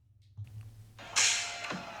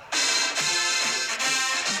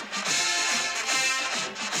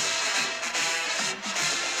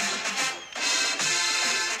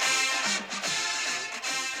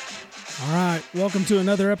Welcome to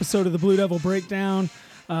another episode of the Blue Devil Breakdown.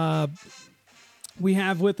 We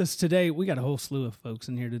have with us today, we got a whole slew of folks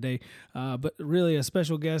in here today, but really a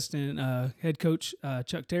special guest and head coach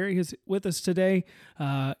Chuck Terry is with us today.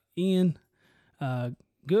 Ian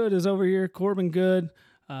Goode is over here, Corbin Goode,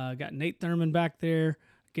 got Nate Thurman back there,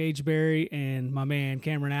 Gage Berry, and my man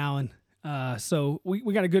Cameron Allen. So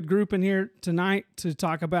we got a good group in here tonight to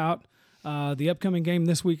talk about the upcoming game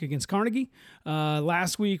this week against Carnegie.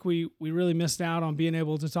 Last week, we really missed out on being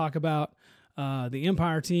able to talk about the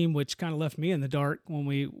Empire team, which kind of left me in the dark when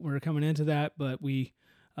we were coming into that. But we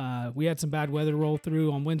had some bad weather roll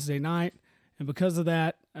through on Wednesday night, and because of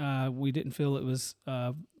that, we didn't feel it was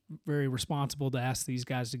very responsible to ask these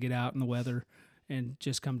guys to get out in the weather and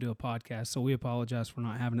just come to a podcast. So we apologize for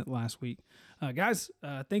not having it last week. Guys,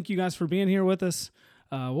 thank you guys for being here with us.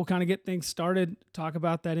 We'll kind of get things started, talk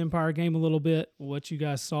about that Empire game a little bit, what you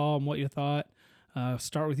guys saw and what you thought.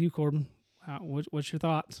 Start with you, Corbin. What's your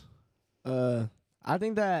thoughts? I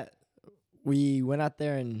think that we went out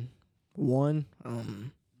there and won.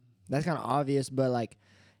 That's kind of obvious, but, like,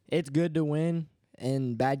 it's good to win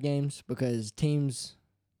in bad games because good teams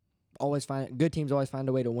always find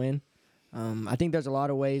a way to win. I think there's a lot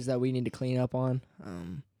of ways that we need to clean up on.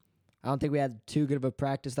 I don't think we had too good of a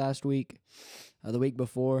practice last week. The week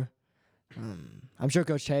before. I'm sure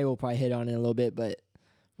Coach Che will probably hit on it a little bit, but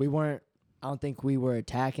I don't think we were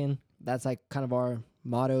attacking. That's like kind of our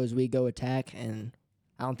motto is we go attack, and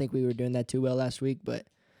I don't think we were doing that too well last week, but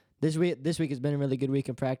this week has been a really good week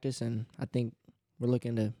in practice, and I think we're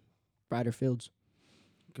looking to brighter fields.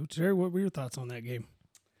 Coach Terry, what were your thoughts on that game?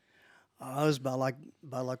 I was about like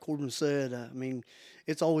Corbin said. I mean,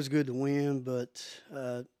 it's always good to win, but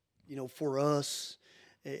for us,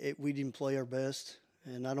 we didn't play our best,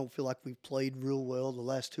 and I don't feel like we've played real well the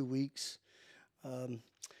last 2 weeks. And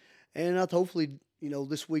hopefully,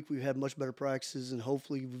 this week we've had much better practices, and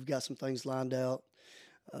hopefully we've got some things lined out,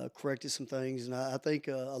 corrected some things. And I think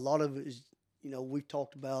a lot of it is, we've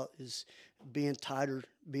talked about is being tighter,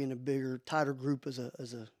 being a tighter group as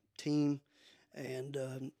a team, and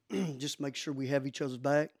just make sure we have each other's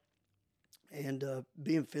back and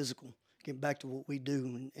being physical. Getting back to what we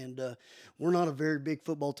do, and we're not a very big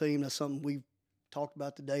football team. That's something we've talked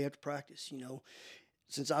about today after practice.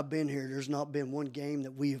 Since I've been here, there's not been one game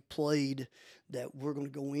that we have played that we're going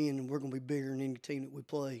to go in and we're going to be bigger than any team that we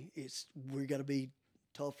play. We got to be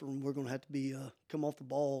tougher, and we're going to have to be come off the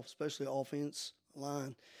ball, especially offense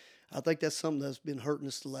line. I think that's something that's been hurting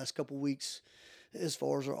us the last couple of weeks as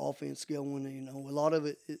far as our offense going. A lot of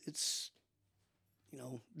it's.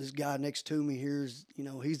 This guy next to me here is,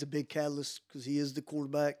 he's the big catalyst because he is the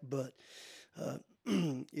quarterback, but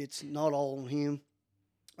it's not all on him.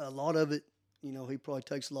 A lot of it, he probably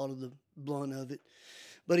takes a lot of the blunt of it.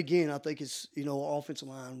 But again, I think it's, our offensive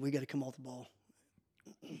line, we got to come off the ball.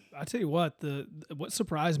 I tell you what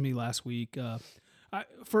surprised me last week.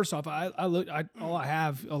 First off, all I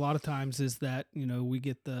have a lot of times is that, we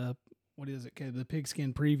get the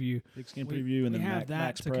pigskin preview. And then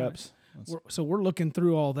max preps. So we're looking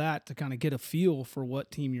through all that to kind of get a feel for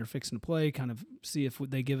what team you're fixing to play, kind of see if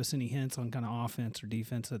they give us any hints on kind of offense or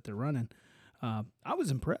defense that they're running. I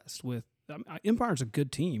was impressed with Empire's a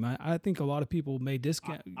good team. I think a lot of people may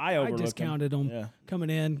discount. I discounted them coming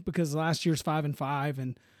in because last year's 5-5,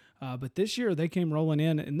 and but this year they came rolling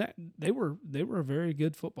in, and that they were a very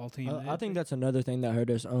good football team. I think that's another thing that hurt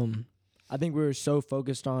us. I think we were so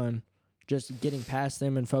focused on just getting past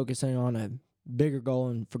them and focusing on a bigger goal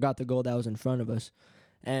and forgot the goal that was in front of us.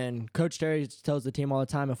 And Coach Terry tells the team all the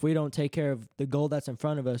time, if we don't take care of the goal that's in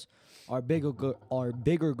front of us, our bigger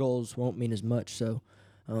goals won't mean as much. So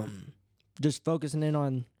just focusing in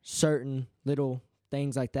on certain little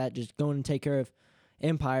things like that, just going and take care of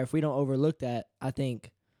Empire, if we don't overlook that, I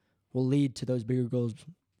think will lead to those bigger goals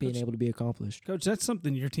being able to be accomplished. Coach, that's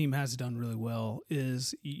something your team has done really well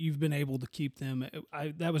is you've been able to keep them.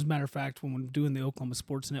 That was a matter of fact when we're doing the Oklahoma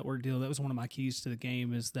Sports Network deal, that was one of my keys to the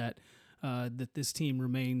game is that this team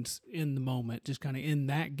remains in the moment, just kind of in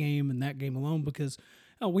that game and that game alone because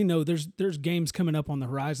we know there's games coming up on the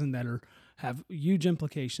horizon that have huge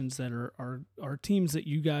implications that are teams that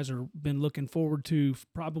you guys are been looking forward to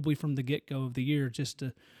probably from the get-go of the year just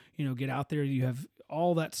to, get out there. You have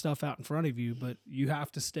all that stuff out in front of you, but you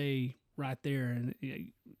have to stay right there. And,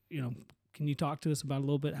 can you talk to us about a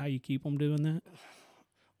little bit how you keep them doing that?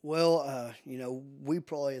 Well, we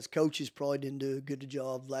probably as coaches probably didn't do a good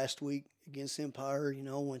job last week against Empire,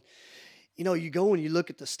 when, you go and you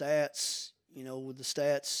look at the stats, with the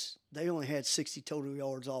stats, they only had 60 total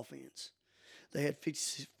yards offense. They had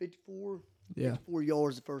 54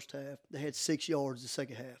 yards the first half. They had 6 yards the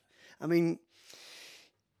second half. I mean,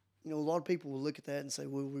 a lot of people will look at that and say,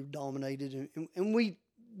 well, we've dominated, and we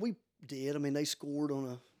did. I mean, they scored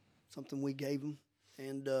on something we gave them,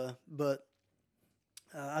 and but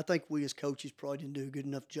I think we as coaches probably didn't do a good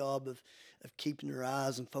enough job of keeping their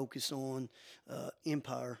eyes and focus on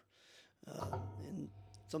Empire, and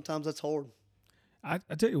sometimes that's hard. I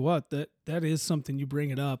tell you what, that is something you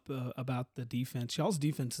bring it up about the defense. Y'all's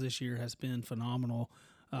defense this year has been phenomenal.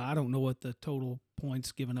 I don't know what the total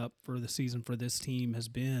points given up for the season for this team has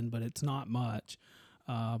been, but it's not much.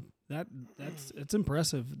 It's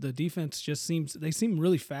impressive. The defense just they seem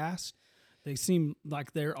really fast. They seem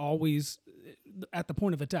like they're always at the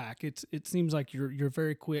point of attack. It seems like you're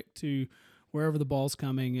very quick to wherever the ball's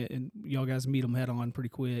coming, and y'all guys meet them head on pretty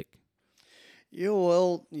quick. Yeah,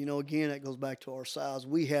 well, again, that goes back to our size.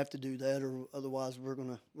 We have to do that, or otherwise we're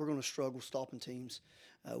gonna struggle stopping teams.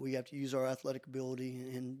 We have to use our athletic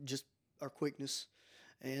ability and just our quickness,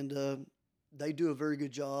 and they do a very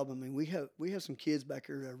good job. I mean, we have some kids back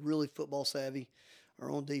here that are really football savvy,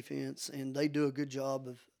 are on defense, and they do a good job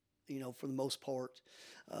of, for the most part.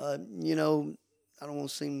 I don't want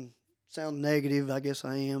to sound negative. I guess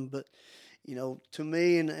I am, but to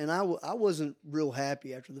me, and I wasn't real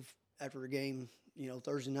happy after the game,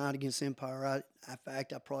 Thursday night against Empire. I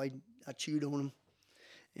chewed on them,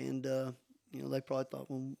 and they probably thought,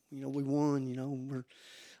 well, we won,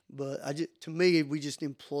 but to me, we just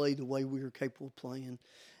didn't play the way we were capable of playing,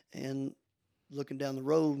 and looking down the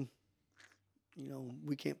road,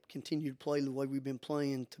 we can't continue to play the way we've been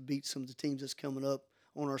playing to beat some of the teams that's coming up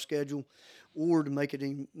on our schedule, or to make a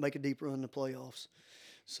deep run in the playoffs.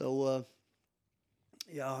 So.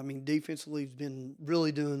 Yeah, I mean, defensively, it's been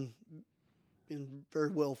really been very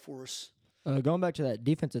well for us. Going back to that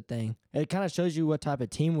defensive thing, it kind of shows you what type of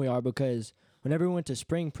team we are, because whenever we went to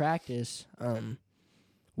spring practice,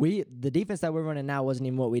 the defense that we're running now wasn't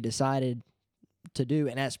even what we decided to do.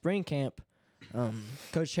 And at spring camp,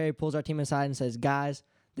 Coach Cherry pulls our team aside and says, guys,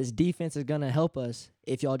 this defense is going to help us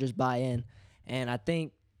if y'all just buy in. And I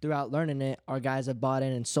think throughout learning it, our guys have bought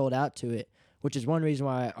in and sold out to it, which is one reason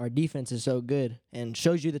why our defense is so good, and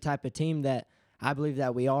shows you the type of team that I believe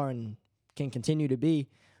that we are and can continue to be.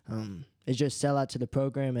 Is just sell out to the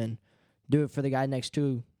program and do it for the guy next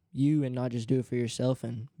to you, and not just do it for yourself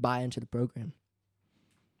and buy into the program.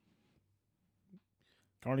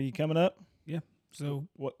 Carnegie coming up? Yeah. So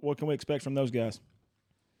what can we expect from those guys?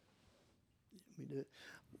 We did.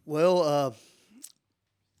 Well,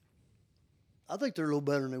 I think they're a little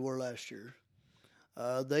better than they were last year.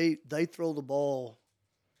 They throw the ball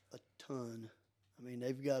a ton. I mean,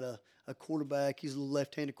 they've got a quarterback. He's a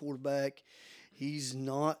left-handed quarterback. He's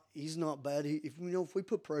not bad. If we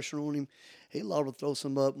put pressure on him, he's liable to throw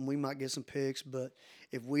some up, and we might get some picks. But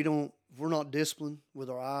if we're not disciplined with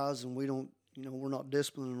our eyes, and we're not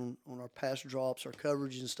disciplined on our pass drops, our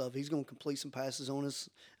coverage and stuff, he's going to complete some passes on us.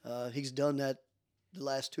 He's done that the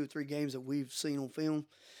last 2 or 3 games that we've seen on film.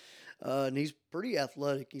 And he's pretty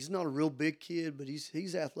athletic. He's not a real big kid, but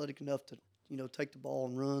he's athletic enough to, take the ball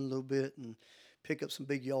and run a little bit and pick up some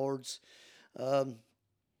big yards.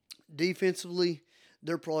 Defensively,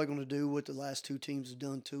 they're probably going to do what the last 2 teams have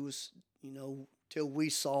done to us, till we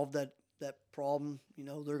solve that problem.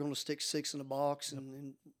 They're going to stick 6 in the box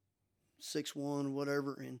and 6-1 or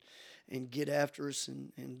whatever and get after us,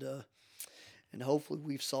 and hopefully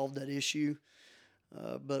we've solved that issue.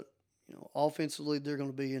 But offensively, they're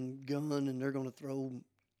going to be in gun, and they're going to throw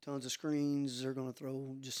tons of screens. They're going to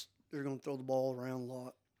throw the ball around a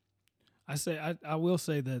lot. I will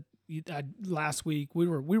say that last week we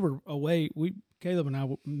were away. Caleb and I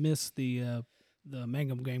missed the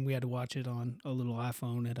Mangum game. We had to watch it on a little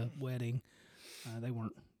iPhone at a wedding.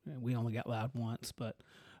 We only got loud once, but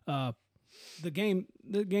the game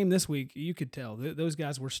this week, you could tell those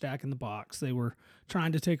guys were stacking the box. They were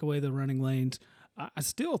trying to take away the running lanes. I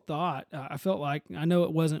still thought, I felt like, I know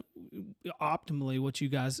it wasn't optimally what you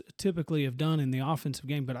guys typically have done in the offensive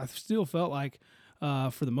game, but I still felt like,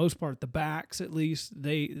 for the most part, the backs at least,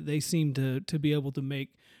 they seemed to be able to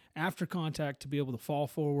make, after contact, to be able to fall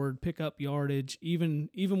forward, pick up yardage, even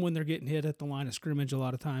when they're getting hit at the line of scrimmage a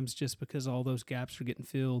lot of times, just because all those gaps are getting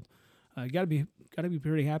filled. You got to be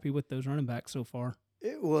pretty happy with those running backs so far.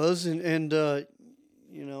 It was, and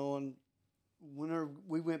whenever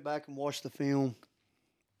we went back and watched the film,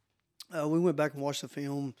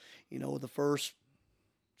 the first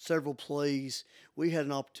several plays, we had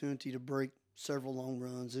an opportunity to break several long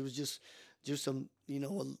runs. It was just a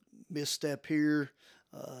misstep here,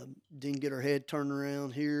 didn't get our head turned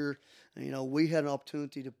around here. We had an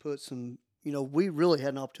opportunity to put some, we really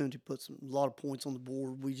had an opportunity to put a lot of points on the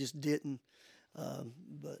board. We just didn't.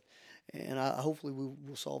 Hopefully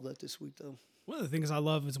we'll solve that this week, though. One of the things I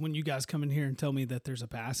love is when you guys come in here and tell me that there's a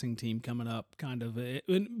passing team coming up, kind of,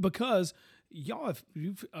 because y'all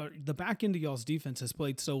the back end of y'all's defense has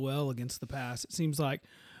played so well against the pass. It seems like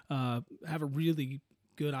have a really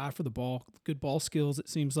good eye for the ball, good ball skills. It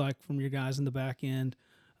seems like from your guys in the back end,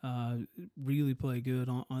 really play good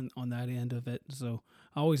on that end of it. So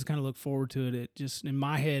I always kind of look forward to it. It just in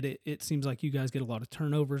my head, it seems like you guys get a lot of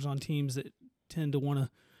turnovers on teams that tend to want to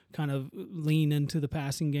kind of lean into the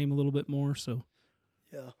passing game a little bit more. So,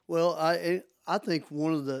 Yeah. Well, I think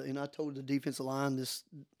one of the, and I told the defensive line this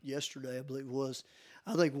yesterday, I believe it was,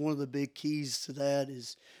 I think one of the big keys to that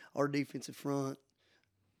is our defensive front,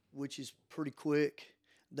 which is pretty quick.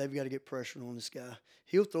 They've got to get pressure on this guy.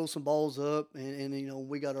 He'll throw some balls up, and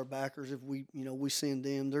we got our backers. If we send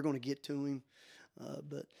them, they're going to get to him.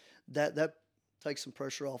 But that takes some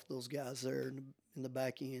pressure off those guys there in the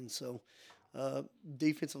back end. So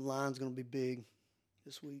defensive line's going to be big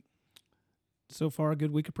this week. so far, a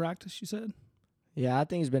good week of practice, you said? Yeah, I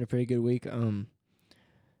think it's been a pretty good week.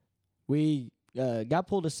 We got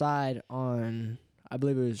pulled aside on, I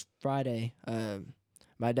believe it was Friday.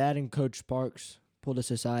 My dad and Coach Sparks pulled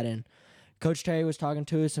us aside, and Coach Terry was talking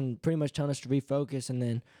to us and pretty much telling us to refocus, and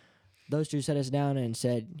then those two set us down and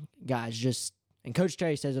said, guys, and Coach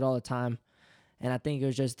Terry says it all the time, and I think it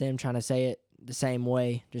was just them trying to say it the same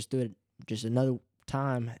way, just do it just another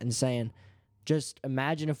time, and saying, just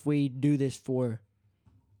imagine if we do this for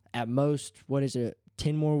at most,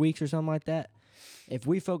 10 more weeks or something like that. If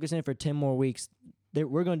we focus in for 10 more weeks,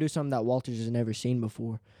 we're going to do something that Walters has never seen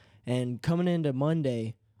before. And coming into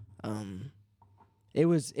Monday, it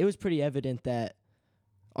was pretty evident that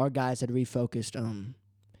our guys had refocused.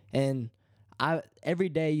 And every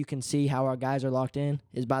day you can see how our guys are locked in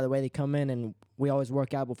is by the way they come in, and we always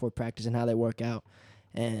work out before practice and how they work out.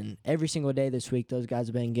 And every single day this week, those guys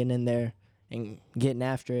have been getting in there and getting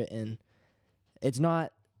after it. And it's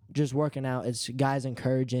not just working out, it's guys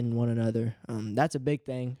encouraging one another. That's a big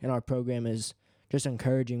thing in our program, is just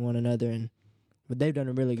encouraging one another. But they've done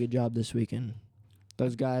a really good job this weekend.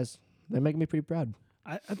 Those guys, they're making me pretty proud.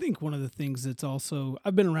 I think one of the things that's also,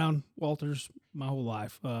 I've been around Walters my whole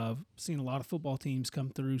life, seen a lot of football teams come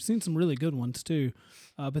through, seen some really good ones too.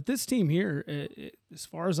 But this team here, as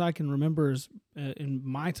far as I can remember, in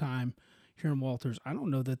my time here in Walters, I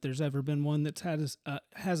don't know that there's ever been one that's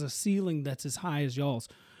has a ceiling that's as high as y'all's.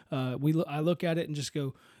 I look at it and just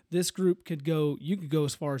go, this group you could go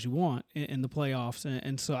as far as you want in the playoffs.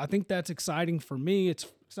 And so I think that's exciting for me. It's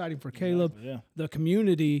exciting for Caleb. Exactly, yeah. The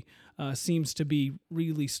community seems to be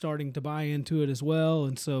really starting to buy into it as well.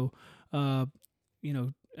 And so,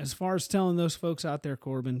 as far as telling those folks out there,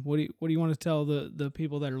 Corbin, what do you want to tell the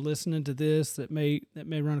people that are listening to this that may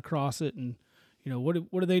run across it, and what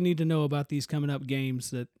do they need to know about these coming up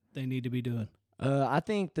games that they need to be doing? I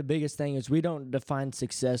think the biggest thing is we don't define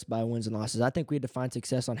success by wins and losses. I think we define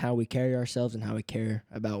success on how we carry ourselves and how we care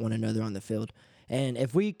about one another on the field. And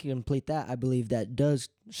if we complete that, I believe that does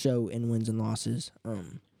show in wins and losses.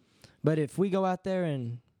 But if we go out there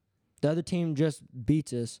and the other team just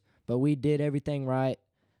beats us, but we did everything right,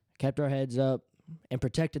 kept our heads up, and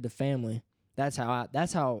protected the family, that's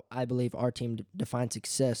how I believe our team defines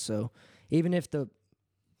success. So even if the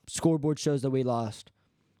scoreboard shows that we lost,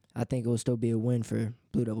 I think it will still be a win for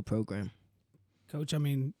Blue Devil program. Coach, I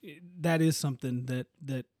mean, that is something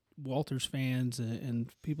that Walters fans and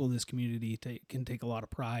people in this community can take a lot of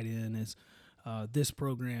pride in, is this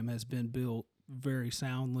program has been built very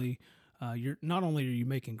soundly. You're not only are you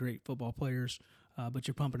making great football players, but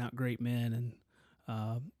you're pumping out great men.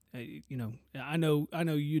 And I know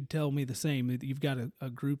you'd tell me the same. That you've got a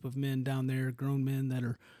group of men down there, grown men that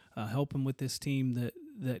are helping with this team that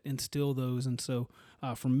instill those. And so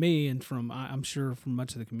from me and I'm sure from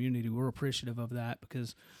much of the community, we're appreciative of that,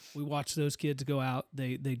 because we watch those kids go out.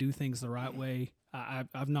 They do things the right way.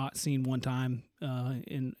 I've not seen one time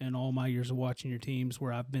in all my years of watching your teams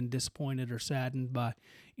where I've been disappointed or saddened by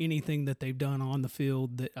anything that they've done on the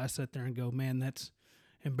field that I sit there and go, man, that's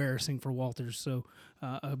embarrassing for Walters. So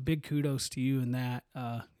a big kudos to you in that.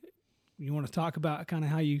 You want to talk about kind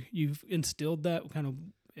of how you've instilled that kind of,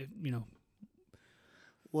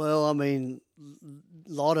 Well, I mean, a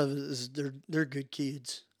lot of it is they're good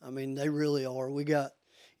kids. I mean, they really are. We got,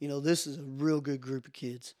 this is a real good group of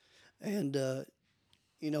kids. And,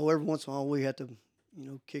 every once in a while we have to,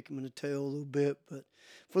 kick them in the tail a little bit. But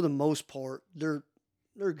for the most part, they're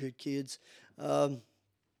good kids. We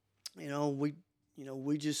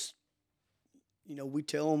just, we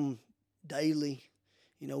tell them daily,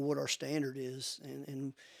 what our standard is.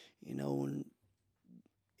 And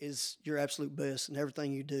is your absolute best in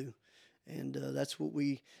everything you do. And that's what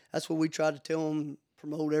we try to tell them,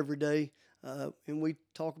 promote every day. and we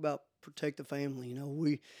talk about protect the family. You know,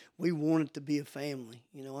 we want it to be a family.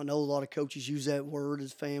 You know, I know a lot of coaches use that word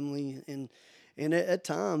as family, and at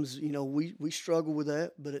times, you know, we struggle with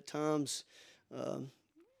that, but at times,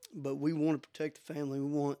 but we want to protect the family. We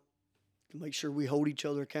want to make sure we hold each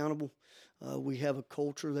other accountable. We have a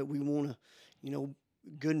culture that we want to, you know,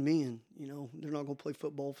 good men. You know, they're not going to play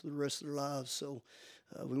football for the rest of their lives, so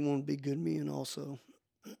we want to be good men also.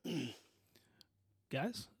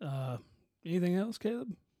 Guys, anything else,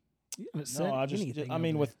 Caleb? You haven't said No, anything I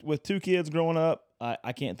mean, over with two kids growing up,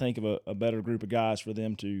 I can't think of a better group of guys for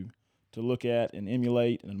them to look at and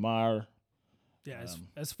emulate and admire. there. Yeah,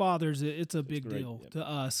 as fathers, it's a big great. deal Yep. to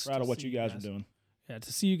us. Proud to of what see you guys are doing. Yeah,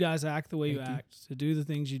 to see you guys act the way you Thank you. act, to do the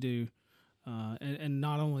things you do, and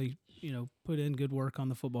not only, you know, put in good work on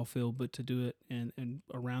the football field, but to do it and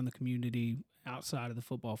around the community, outside of the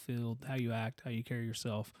football field, how you act, how you carry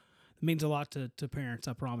yourself. It means a lot to parents,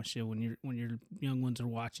 I promise you, when your young ones are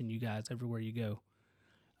watching you guys everywhere you go.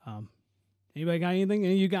 Anybody got anything?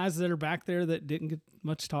 Any of you guys that are back there that didn't get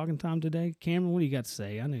much talking time today? Cameron, what do you got to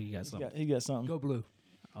say? I know you got something. He got something. Go Blue.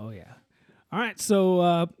 Oh, yeah. All right,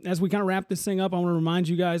 so as we kind of wrap this thing up, I want to remind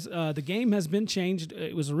you guys, the game has been changed.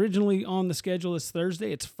 It was originally on the schedule as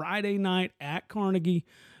Thursday. It's Friday night at Carnegie.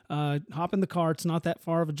 Hop in the car. It's not that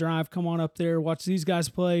far of a drive. Come on up there. Watch these guys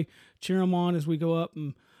play. Cheer them on as we go up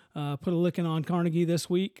and put a licking on Carnegie this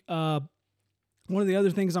week. One of the other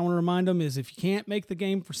things I want to remind them is if you can't make the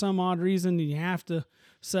game for some odd reason and you have to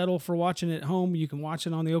settle for watching it at home, you can watch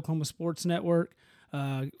it on the Oklahoma Sports Network.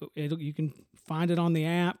 You can find it on the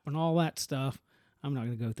app and all that stuff. I'm not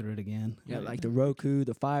going to go through it again. Yeah, like the Roku,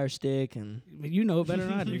 the Fire Stick, and You know it better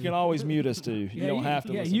than I do. You can always mute us too. You don't have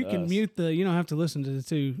to. Yeah, listen you to can us. mute you don't have to listen to the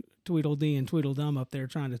two Tweedledee and Tweedledum up there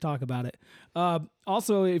trying to talk about it.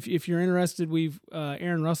 Also, if you're interested,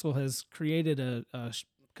 Aaron Russell has created a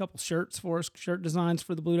couple shirts for us, shirt designs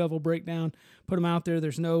for the Blue Devil Breakdown. Put them out there.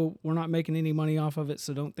 We're not making any money off of it,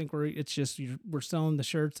 so don't think we're selling the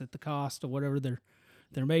shirts at the cost of whatever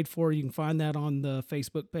they're made for. You can find that on the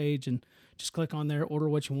Facebook page and just click on there, order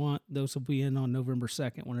what you want. Those will be in on November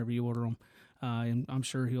 2nd whenever you order them. And I'm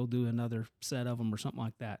sure he'll do another set of them or something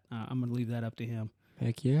like that. I'm going to leave that up to him.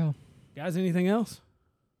 heck yeah. Guys, anything else?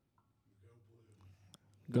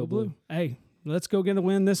 Go Blue. Hey, let's go get a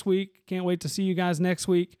win this week. Can't wait to see you guys next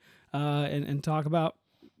week and talk about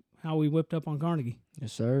how we whipped up on Carnegie.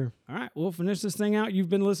 Yes, sir. All right, we'll finish this thing out. You've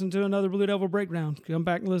been listening to another Blue Devil Breakdown. Come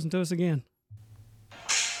back and listen to us again.